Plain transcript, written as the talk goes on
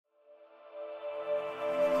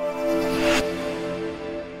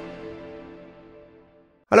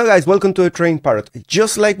Hello guys, welcome to the Trading Parrot.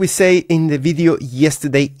 Just like we say in the video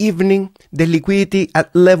yesterday evening, the liquidity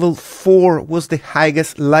at level 4 was the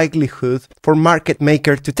highest likelihood for market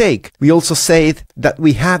maker to take. We also said that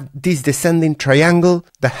we have this descending triangle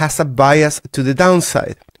that has a bias to the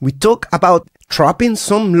downside. We talk about trapping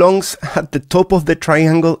some longs at the top of the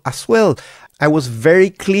triangle as well. I was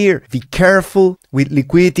very clear, be careful with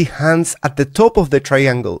liquidity hands at the top of the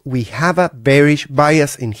triangle. We have a bearish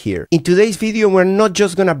bias in here. In today's video, we're not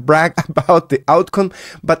just gonna brag about the outcome,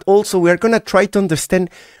 but also we're gonna try to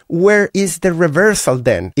understand where is the reversal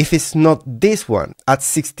then. If it's not this one at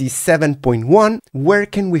 67.1, where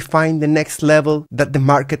can we find the next level that the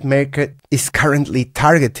market maker is currently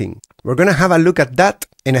targeting? We're gonna have a look at that.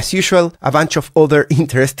 And as usual, a bunch of other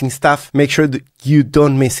interesting stuff. Make sure that you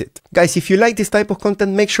don't miss it. Guys, if you like this type of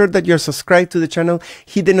content, make sure that you're subscribed to the channel,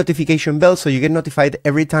 hit the notification bell so you get notified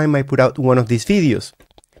every time I put out one of these videos.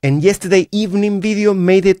 And yesterday evening video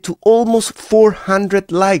made it to almost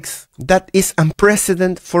 400 likes. That is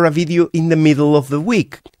unprecedented for a video in the middle of the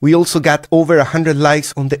week. We also got over 100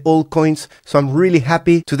 likes on the altcoins, so I'm really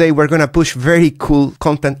happy. Today we're gonna push very cool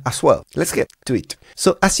content as well. Let's get to it.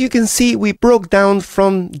 So as you can see, we broke down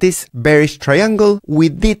from this bearish triangle. We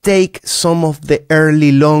did take some of the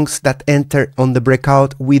early longs that entered on the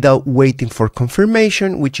breakout without waiting for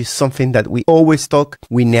confirmation, which is something that we always talk,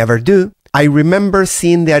 we never do. I remember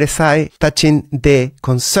seeing the RSI touching the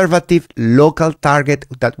conservative local target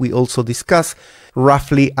that we also discussed,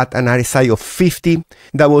 roughly at an RSI of 50.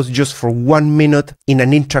 That was just for 1 minute in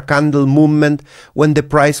an intra-candle movement when the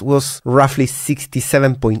price was roughly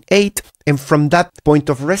 67.8. And from that point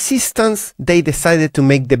of resistance, they decided to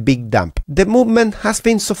make the big dump. The movement has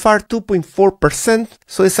been so far 2.4%,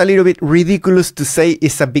 so it's a little bit ridiculous to say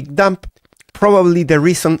it's a big dump. Probably the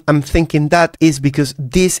reason I'm thinking that is because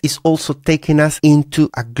this is also taking us into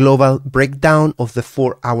a global breakdown of the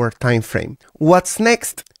 4-hour time frame. What's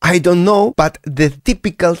next? I don't know, but the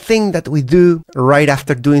typical thing that we do right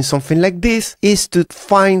after doing something like this is to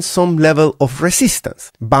find some level of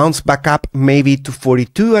resistance. Bounce back up maybe to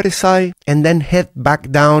 42 RSI and then head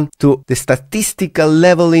back down to the statistical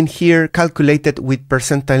level in here calculated with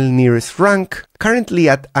percentile nearest rank, currently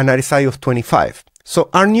at an RSI of 25. So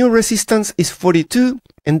our new resistance is 42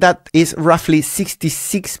 and that is roughly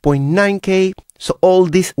 66.9k. So all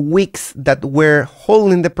these wicks that were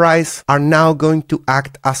holding the price are now going to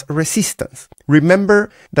act as resistance. Remember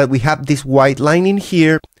that we have this white line in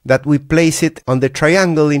here, that we place it on the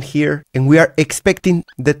triangle in here, and we are expecting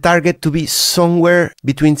the target to be somewhere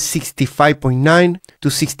between 65.9 to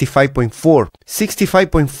 65.4.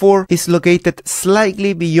 65.4 is located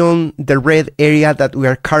slightly beyond the red area that we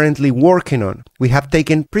are currently working on. We have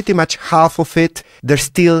taken pretty much half of it. There's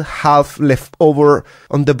still half left over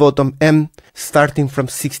on the bottom end, starting from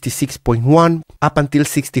 66.1 up until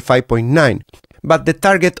 65.9. But the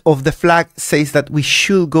target of the flag says that we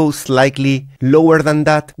should go slightly lower than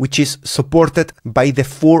that, which is supported by the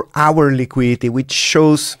 4-hour liquidity, which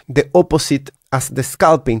shows the opposite as the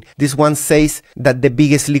scalping. This one says that the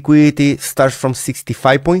biggest liquidity starts from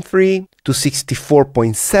 65.3 to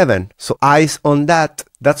 64.7. So eyes on that.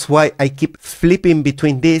 That's why I keep flipping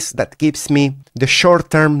between this. That gives me the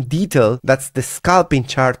short-term detail. That's the scalping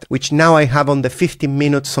chart, which now I have on the 15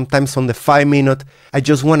 minutes, sometimes on the 5 minute. I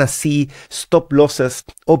just want to see stop losses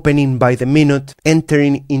opening by the minute,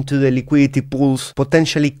 entering into the liquidity pools,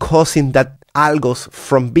 potentially causing that algos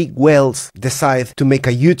from big whales decide to make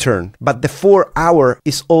a U-turn. But the 4-hour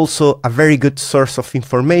is also a very good source of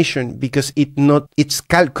information because it's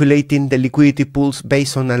calculating the liquidity pools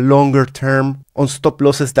based on a longer term, on stop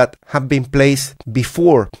losses that have been placed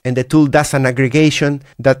before, and the tool does an aggregation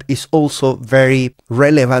that is also very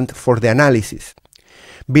relevant for the analysis.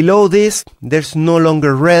 Below this, there's no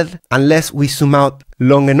longer red unless we zoom out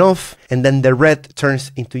long enough, and then the red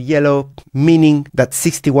turns into yellow, meaning that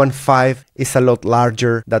 61.5 is a lot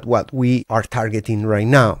larger than what we are targeting right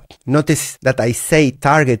now. Notice that I say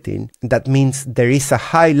targeting, that means there is a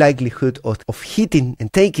high likelihood of hitting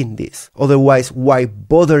and taking this. Otherwise, why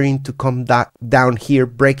bothering to come down here,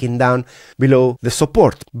 breaking down below the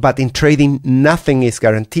support? But in trading, nothing is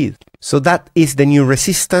guaranteed. So that is the new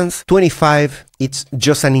resistance, 25. It's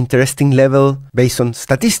just an interesting level based on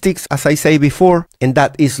statistics, as I say before, and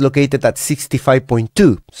that is located at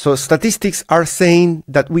 65.2. So statistics are saying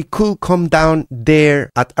that we could come down there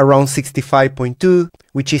at around 65.2,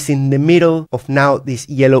 which is in the middle of now this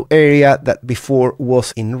yellow area that before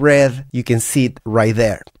was in red. You can see it right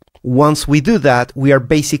there. Once we do that, we are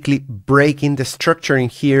basically breaking the structure in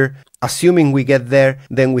here. Assuming we get there,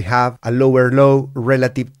 then we have a lower low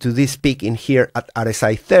relative to this peak in here at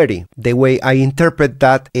RSI 30. The way I interpret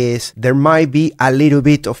that is there might be a little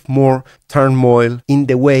bit of more turmoil in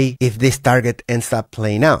the way if this target ends up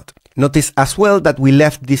playing out. Notice as well that we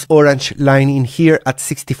left this orange line in here at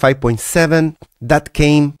 65.7. That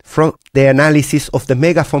came from the analysis of the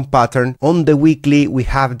megaphone pattern. On the weekly, we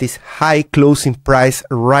have this high closing price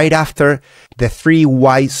right after the 3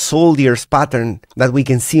 white soldiers pattern that we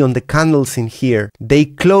can see on the candles in here. They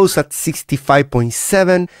close at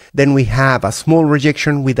 65.7. Then we have a small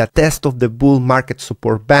rejection with a test of the bull market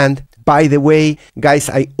support band. By the way, guys,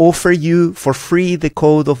 I offer you for free the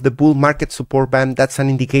code of the bull market support band. That's an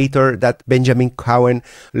indicator that Benjamin Cowen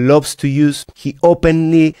loves to use. He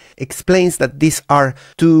openly explains that these are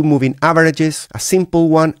 2 moving averages, a simple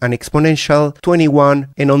one, an exponential, 21,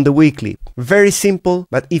 and on the weekly. Very simple,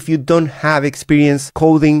 but if you don't have experience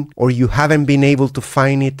coding or you haven't been able to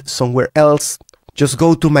find it somewhere else, just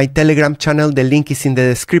go to my Telegram channel. The link is in the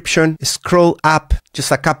description. Scroll up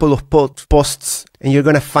just a couple of posts and you're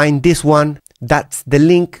going to find this one. That's the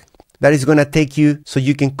link that is going to take you so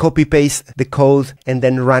you can copy paste the code and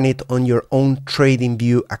then run it on your own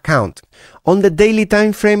TradingView account. On the daily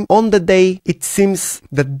time frame, on the day, it seems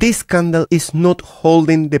that this candle is not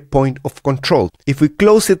holding the point of control. If we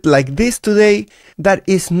close it like this today, that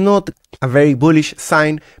is not a very bullish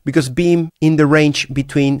sign, because being in the range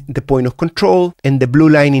between the point of control and the blue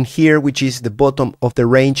line in here, which is the bottom of the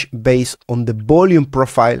range based on the volume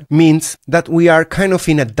profile, means that we are kind of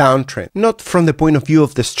in a downtrend. Not from the point of view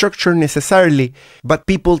of the structure necessarily, but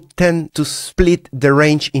people tend to split the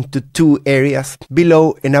range into 2 areas,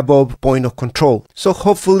 below and above point of control. So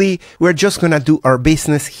hopefully we're just gonna do our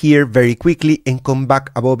business here very quickly and come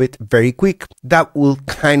back above it very quick. That will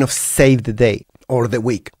kind of save the day or the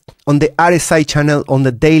week. On the RSI channel, on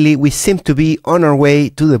the daily, we seem to be on our way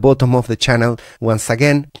to the bottom of the channel. Once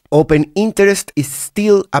again, open interest is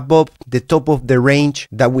still above the top of the range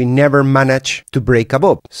that we never managed to break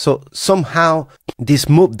above. So somehow this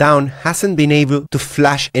move down hasn't been able to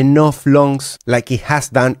flash enough longs like it has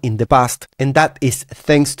done in the past. And that is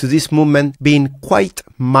thanks to this movement being quite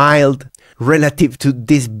mild relative to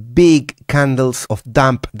these big candles of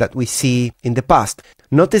dump that we see in the past.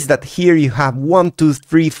 Notice that here you have 1, 2,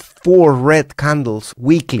 3, 4 red candles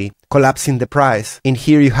weekly collapsing the price. In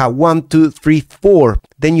here you have 1, 2, 3, 4.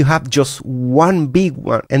 Then you have just 1 big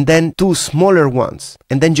one and then 2 smaller ones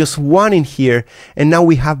and then just 1 in here. And now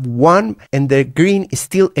we have 1 and the green is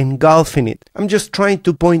still engulfing it. I'm just trying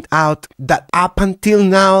to point out that up until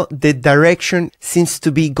now, the direction seems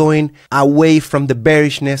to be going away from the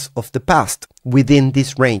bearishness of the past within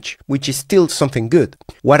this range, which is still something good.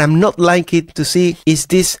 What I'm not liking to see is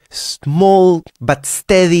this small but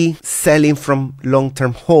steady selling from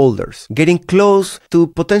long-term holders, getting close to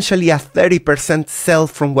potentially a 30% sell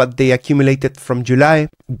from what they accumulated from July.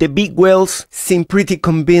 The big whales seem pretty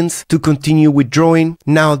convinced to continue withdrawing.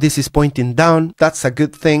 Now this is pointing down. That's a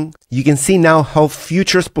good thing. You can see now how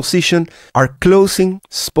futures position are closing.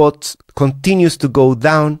 Spots continues to go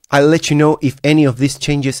down. I'll let you know if any of this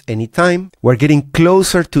changes anytime. We're getting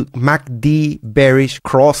closer to MACD bearish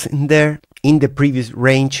cross in there. In the previous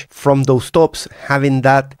range from those tops, having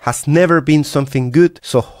that has never been something good.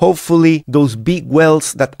 So hopefully those big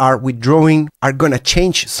whales that are withdrawing are gonna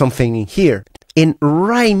change something in here. And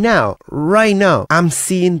right now, I'm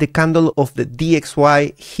seeing the candle of the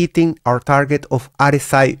DXY hitting our target of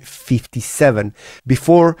RSI 57.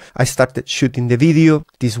 Before I started shooting the video,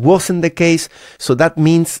 this wasn't the case. So that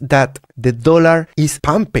means that the dollar is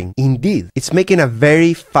pumping. Indeed, it's making a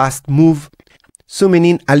very fast move. Zooming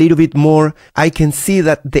in a little bit more, I can see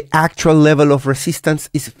that the actual level of resistance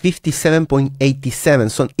is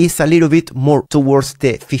 57.87. So it's a little bit more towards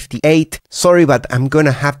the 58. Sorry, but I'm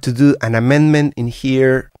gonna have to do an amendment in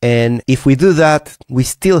here. And if we do that, we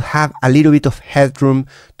still have a little bit of headroom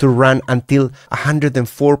to run until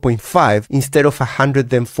 104.5 instead of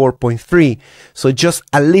 104.3. So just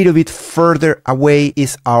a little bit further away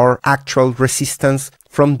is our actual resistance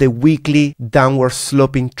from the weekly downward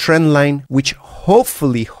sloping trend line, which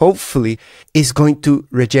hopefully is going to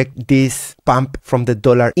reject this pump from the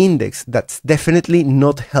dollar index. That's definitely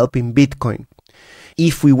not helping Bitcoin.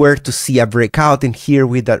 If we were to see a breakout in here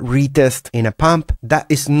with a retest in a pump, that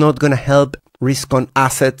is not going to help risk on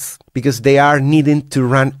assets because they are needing to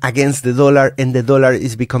run against the dollar and the dollar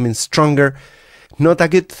is becoming stronger. Not a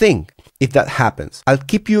good thing if that happens. I'll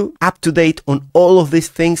keep you up to date on all of these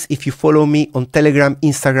things if you follow me on Telegram,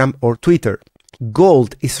 Instagram, or Twitter.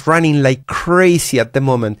 Gold is running like crazy at the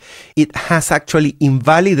moment. It has actually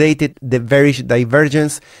invalidated the bearish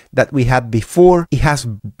divergence that we had before. It has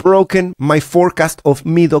broken my forecast of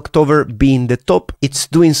mid-October being the top. It's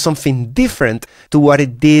doing something different to what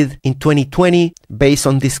it did in 2020 based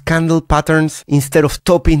on these candle patterns. Instead of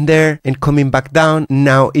topping there and coming back down,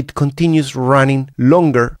 now it continues running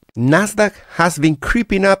longer. Nasdaq has been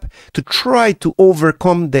creeping up to try to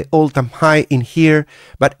overcome the all-time high in here,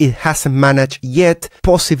 but it hasn't managed yet.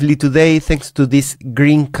 Possibly today, thanks to this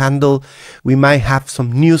green candle, we might have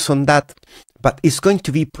some news on that. But it's going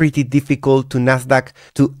to be pretty difficult to Nasdaq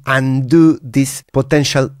to undo this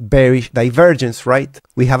potential bearish divergence, right?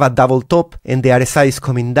 We have a double top and the RSI is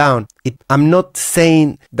coming down. I'm not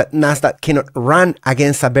saying that Nasdaq cannot run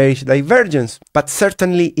against a bearish divergence, but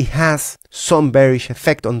certainly it has some bearish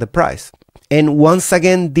effect on the price. And once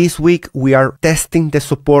again, this week, we are testing the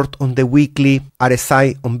support on the weekly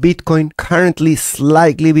RSI on Bitcoin, currently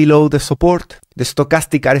slightly below the support. The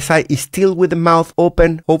stochastic RSI is still with the mouth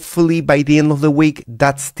open. Hopefully by the end of the week,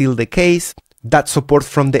 that's still the case. That support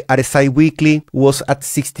from the RSI weekly was at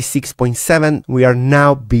 66.7. We are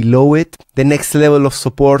now below it. The next level of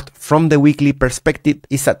support from the weekly perspective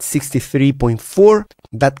is at 63.4.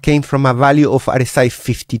 That came from a value of RSI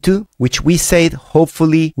 52, which we said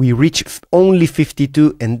hopefully we reach only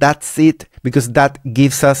 52 and that's it, because that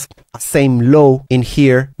gives us a same low in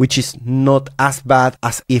here, which is not as bad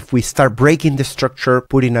as if we start breaking the structure,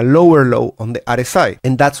 putting a lower low on the RSI.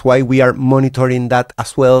 And that's why we are monitoring that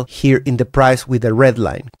as well here in the price with the red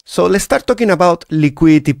line. So let's start talking about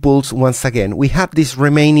liquidity pools once again. We have this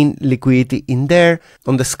remaining liquidity in there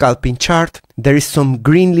on the scalping chart. There is some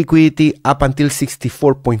green liquidity up until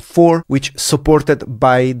 64.4, which supported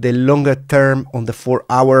by the longer term on the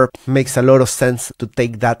 4-hour. Makes a lot of sense to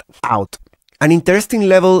take that out. An interesting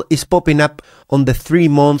level is popping up on the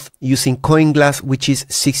 3-month using CoinGlass, which is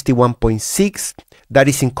 61.6. That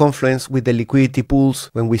is in confluence with the liquidity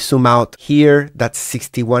pools. When we zoom out here, that's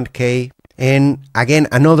 61K. And again,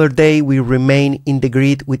 another day we remain in the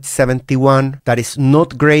grid with 71. That is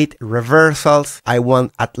not great. Reversals. I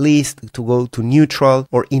want at least to go to neutral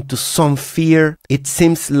or into some fear. It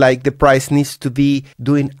seems like the price needs to be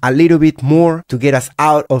doing a little bit more to get us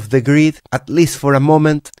out of the grid, at least for a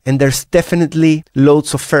moment. And there's definitely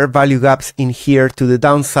loads of fair value gaps in here to the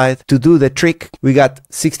downside to do the trick. We got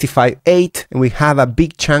 65.8 and we have a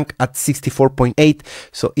big chunk at 64.8.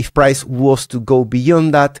 So if price was to go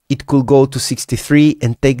beyond that, it could go to 63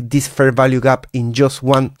 and take this fair value gap in just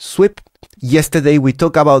one sweep. Yesterday we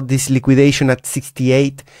talked about this liquidation at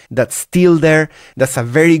 68. That's still there. That's a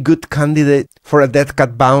very good candidate for a dead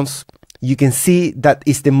cat bounce. You can see that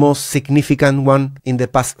is the most significant one in the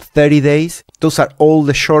past 30 days. Those are all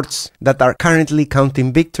the shorts that are currently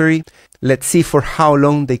counting victory. Let's see for how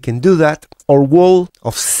long they can do that. Our wall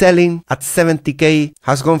of selling at 70K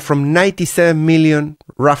has gone from 97 million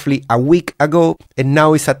roughly a week ago and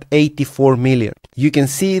now is at 84 million. You can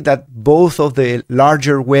see that both of the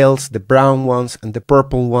larger whales, the brown ones and the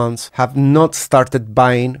purple ones, have not started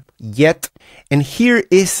buying yet. And here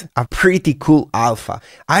is a pretty cool alpha.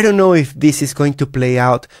 I don't know if this is going to play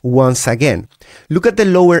out once again. Look at the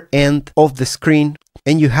lower end of the screen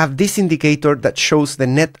and you have this indicator that shows the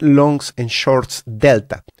net longs and shorts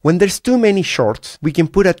delta. When there's too many shorts, we can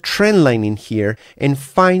put a trend line in here and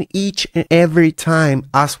find each and every time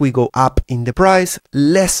as we go up in the price,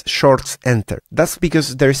 less shorts enter. That's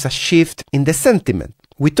because there's a shift in the sentiment.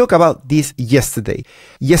 We talked about this yesterday.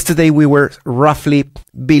 Yesterday we were roughly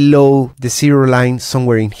below the zero line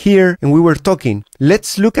somewhere in here and we were talking,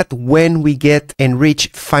 let's look at when we get and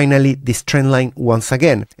reach finally this trend line once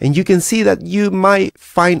again. And you can see that you might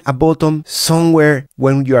find a bottom somewhere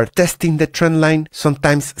when you are testing the trend line,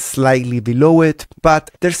 sometimes slightly below it,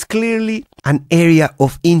 but there's clearly an area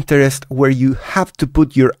of interest where you have to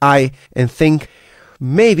put your eye and think,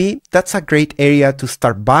 maybe that's a great area to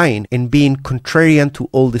start buying and being contrarian to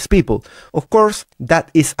all these people. Of course, that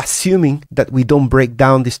is assuming that we don't break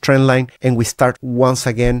down this trend line and we start once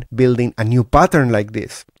again building a new pattern like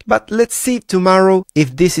this. But let's see tomorrow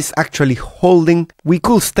if this is actually holding. We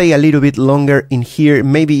could stay a little bit longer in here,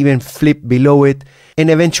 maybe even flip below it and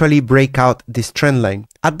eventually break out this trend line.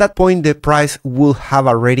 At that point, the price will have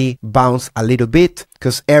already bounced a little bit.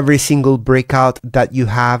 because every single breakout that you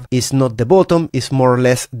have is not the bottom, it's more or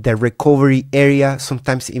less the recovery area,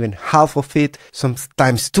 sometimes even half of it,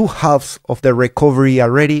 sometimes two halves of the recovery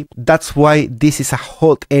already. That's why this is a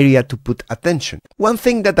hot area to put attention. One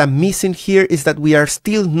thing that I'm missing here is that we are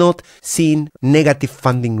still not seeing negative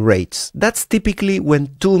funding rates. That's typically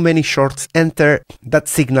when too many shorts enter, that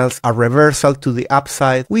signals a reversal to the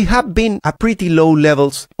upside. We have been at pretty low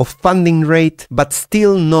levels of funding rate, but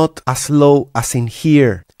still not as low as in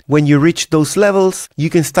here. When you reach those levels, you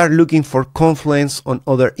can start looking for confluence on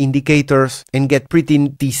other indicators and get pretty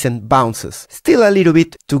decent bounces. Still a little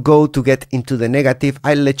bit to go to get into the negative.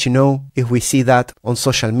 I'll let you know if we see that on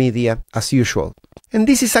social media as usual. And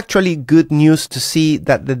this is actually good news to see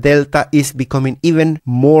that the delta is becoming even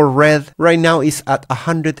more red. Right now it's at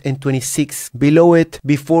 126 below it.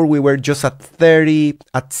 Before we were just at 30,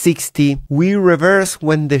 at 60. We reversed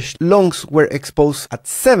when the longs were exposed at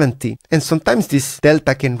 70. And sometimes this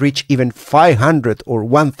delta can reach even 500 or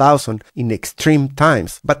 1000 in extreme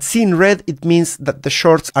times. But seeing red, it means that the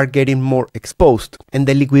shorts are getting more exposed and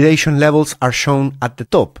the liquidation levels are shown at the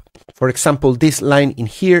top. For example, this line in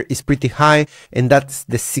here is pretty high, and that's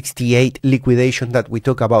the 68 liquidation that we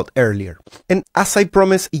talked about earlier. And as I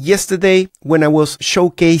promised yesterday, when I was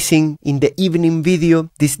showcasing in the evening video,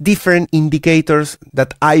 these different indicators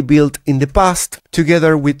that I built in the past,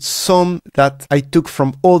 together with some that I took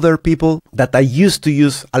from other people that I used to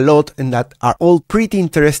use a lot and that are all pretty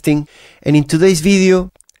interesting. And in today's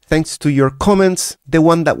video, thanks to your comments, the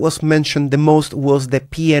one that was mentioned the most was the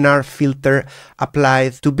PNR filter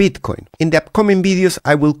applied to Bitcoin. In the upcoming videos,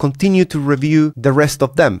 I will continue to review the rest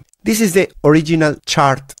of them. This is the original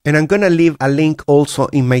chart, and I'm gonna leave a link also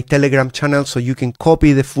in my Telegram channel so you can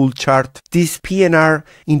copy the full chart. This PNR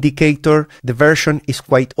indicator, the version is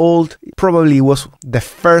quite old. It probably was the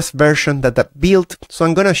first version that I built. So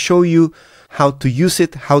I'm gonna show you how to use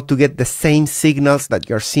it, how to get the same signals that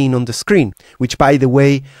you're seeing on the screen, which by the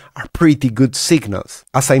way are pretty good signals.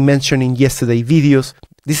 As I mentioned in yesterday's videos,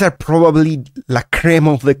 these are probably la creme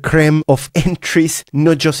of the creme of entries,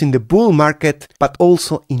 not just in the bull market, but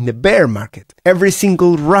also in the bear market. Every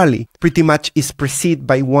single rally pretty much is preceded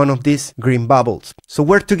by one of these green bubbles. So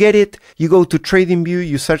where to get it? You go to TradingView,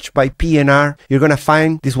 you search by PNR, you're gonna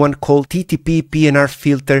find this one called TTP PNR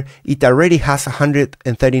filter. It already has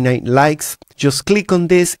 139 likes. Just click on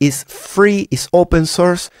this, it's free, it's open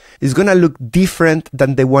source. It's gonna look different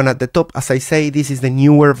than the one at the top. As I say, this is the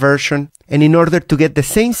newer version. And in order to get the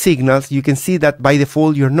same signals, you can see that by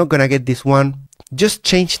default, you're not gonna get this one. Just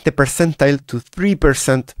change the percentile to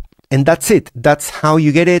 3%. And that's it. That's how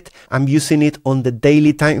you get it. I'm using it on the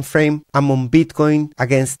daily time frame. I'm on Bitcoin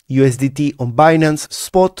against USDT on Binance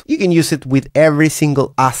Spot. You can use it with every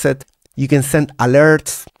single asset. You can send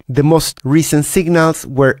alerts. The most recent signals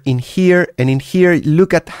were in here, and in here,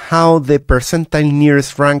 look at how the percentile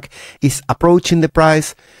nearest rank is approaching the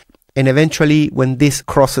price. And eventually, when this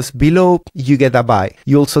crosses below, you get a buy.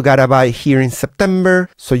 You also got a buy here in September,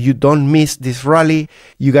 so you don't miss this rally.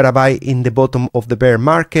 You got a buy in the bottom of the bear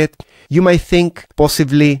market. You might think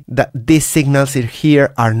possibly that these signals in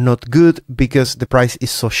here are not good because the price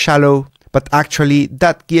is so shallow. But actually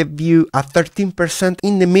that gave you a 13%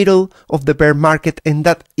 in the middle of the bear market, and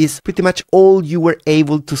that is pretty much all you were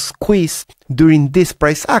able to squeeze during this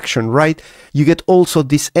price action, right? You get also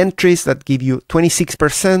these entries that give you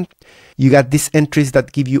 26%. You got these entries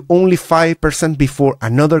that give you only 5% before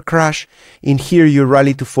another crash. In here you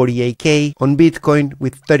rally to 48K on Bitcoin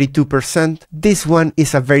with 32%. This one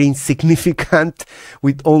is a very insignificant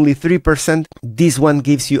with only 3%. This one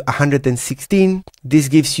gives you 116. This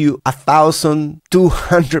gives you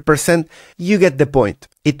 1,200%. You get the point.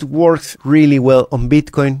 It works really well on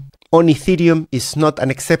Bitcoin. On Ethereum is not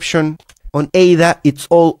an exception. On ADA, it's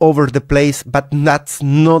all over the place, but that's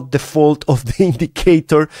not the fault of the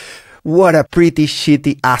indicator. What a pretty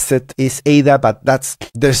shitty asset is ADA, but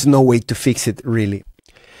there's no way to fix it really.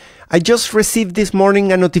 I just received this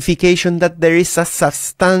morning a notification that there is a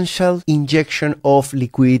substantial injection of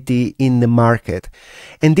liquidity in the market.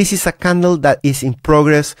 And this is a candle that is in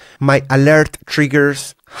progress. My alert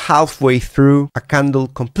triggers halfway through a candle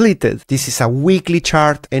completed. This is a weekly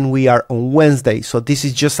chart and we are on Wednesday. So this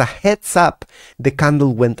is just a heads up. The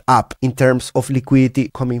candle went up in terms of liquidity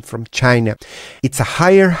coming from China. It's a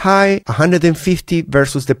higher high, 150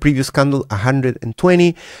 versus the previous candle,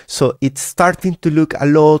 120. So it's starting to look a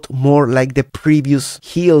lot more like the previous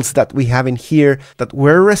hills that we have in here that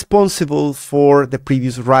were responsible for the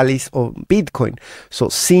previous rallies of Bitcoin. So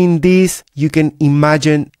seeing this, you can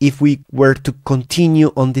imagine if we were to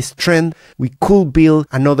continue on this trend, we could build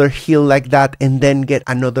another hill like that and then get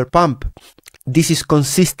another pump. This is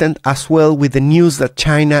consistent as well with the news that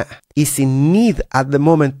China is in need at the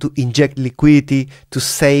moment to inject liquidity to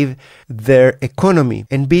save their economy,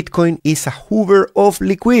 and Bitcoin is a hoover of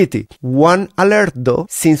liquidity. One alert though,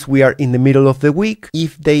 since we are in the middle of the week,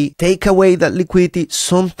 if they take away that liquidity,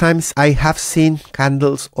 sometimes I have seen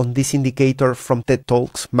candles on this indicator from TED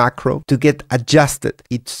Talks macro to get adjusted.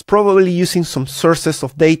 It's probably using some sources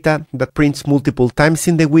of data that prints multiple times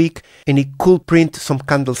in the week, and it could print some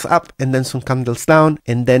candles up and then some candles down,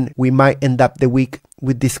 and then we might end up the week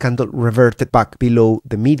with this candle reverted back below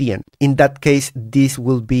the median. In that case, this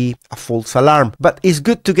will be a false alarm. But it's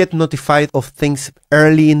good to get notified of things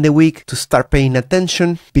early in the week to start paying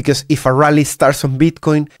attention, because if a rally starts on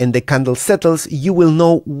Bitcoin and the candle settles, you will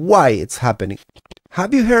know why it's happening.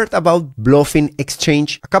 Have you heard about Bluffing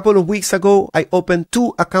exchange? A couple of weeks ago, I opened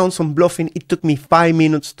 2 accounts on Bluffing. It took me 5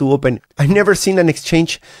 minutes to open. I've never seen an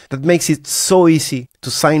exchange that makes it so easy to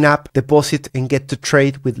sign up, deposit, and get to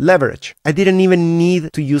trade with leverage. I didn't even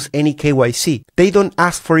need to use any KYC. They don't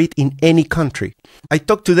ask for it in any country. I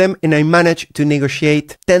talked to them and I managed to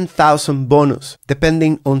negotiate 10,000 bonus,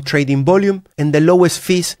 depending on trading volume, and the lowest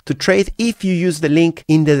fees to trade if you use the link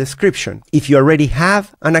in the description. If you already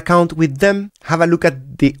have an account with them, have a look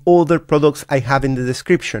at the other products I have in the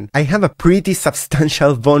description. I have a pretty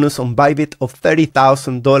substantial bonus on Bybit of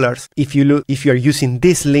 $30,000. If you are using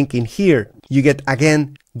this link in here, you get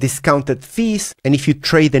again discounted fees, and if you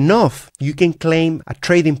trade enough, you can claim a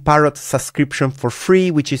Trading Parrot subscription for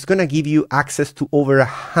free, which is gonna give you access to over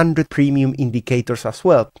 100 premium indicators as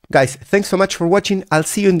well. Guys, thanks so much for watching. I'll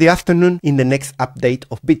see you in the afternoon in the next update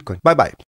of Bitcoin. Bye bye.